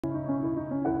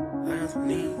some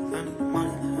needs, I need the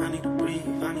money, I need to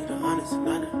breathe, I need the honest and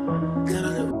honest. Tell her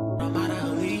little I'm out of her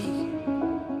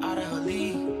league, out of her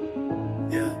league.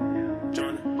 Yeah,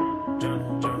 Jordan.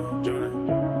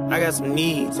 I got some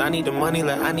needs, I need the money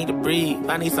like I need to breathe.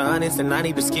 I need some honest and I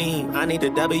need to scheme. I need the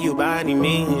W by any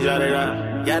means,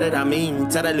 yeah that I mean.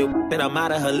 Tell that little that I'm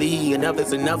out of her league. Enough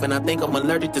is enough and I think I'm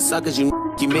allergic to suckers. You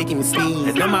keep making me sneeze.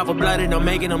 And them out for blood and I'm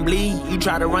making them bleed. You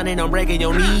try to run and I'm breaking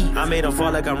your knee. I made them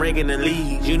fall like I'm raking the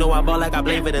leaves. You know I ball like I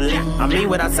play for the league. I mean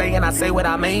what I say and I say what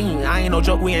I mean. I ain't no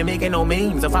joke, we ain't making no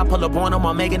memes. If I pull up on them,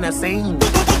 I'm making that scene.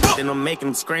 Then I'm making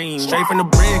them scream. Straight from the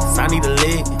bricks, I need a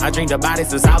lick. I drink the body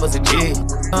since I was a jig.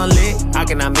 Unlit, how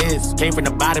can I miss? Came from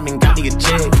the bottom and got me a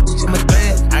check. I'm a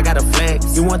threat, I got a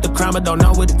flex. You want the crime but don't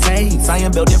know what it takes. I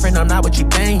am built different, I'm not what you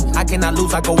think. I cannot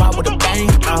lose, I go out with a bang.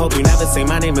 I hope you never say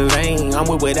my name in vain. I'm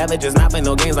with whatever, just not play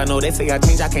no games. I know they say I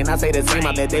change, I cannot say the same.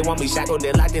 I bet they want me shackled,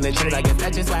 they're locked in the chains. I guess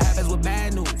that's just what happens with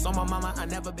bad news. On my mama, I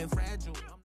never been fragile.